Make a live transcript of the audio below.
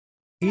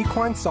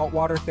Equine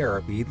Saltwater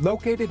Therapy,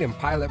 located in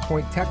Pilot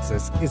Point,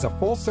 Texas, is a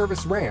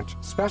full-service ranch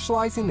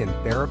specializing in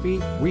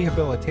therapy,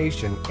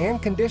 rehabilitation, and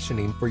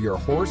conditioning for your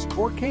horse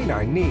or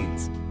canine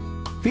needs.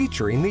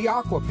 Featuring the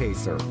Aqua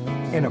Pacer,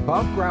 an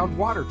above-ground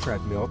water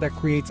treadmill that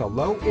creates a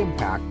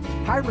low-impact,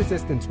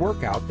 high-resistance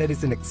workout that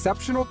is an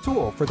exceptional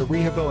tool for the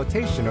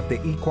rehabilitation of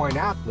the equine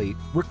athlete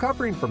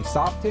recovering from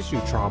soft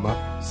tissue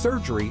trauma,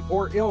 surgery,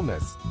 or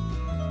illness.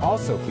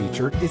 Also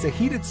featured is a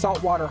heated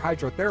saltwater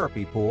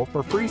hydrotherapy pool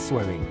for free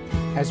swimming,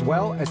 as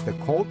well as the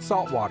cold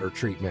saltwater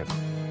treatment,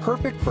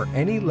 perfect for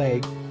any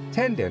leg,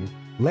 tendon,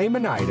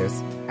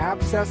 laminitis,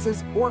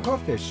 abscesses, or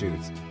hoof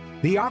issues.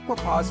 The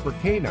Aquapause for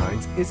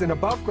Canines is an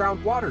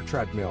above-ground water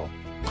treadmill,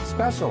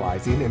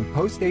 specializing in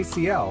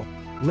post-ACL,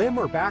 limb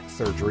or back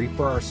surgery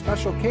for our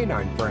special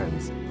canine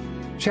friends.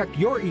 Check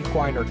your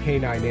equine or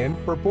canine in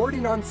for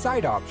boarding on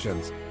site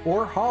options,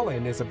 or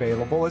haul-in is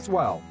available as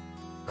well.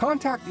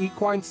 Contact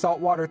Equine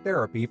Saltwater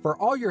Therapy for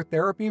all your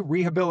therapy,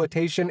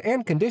 rehabilitation,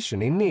 and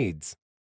conditioning needs.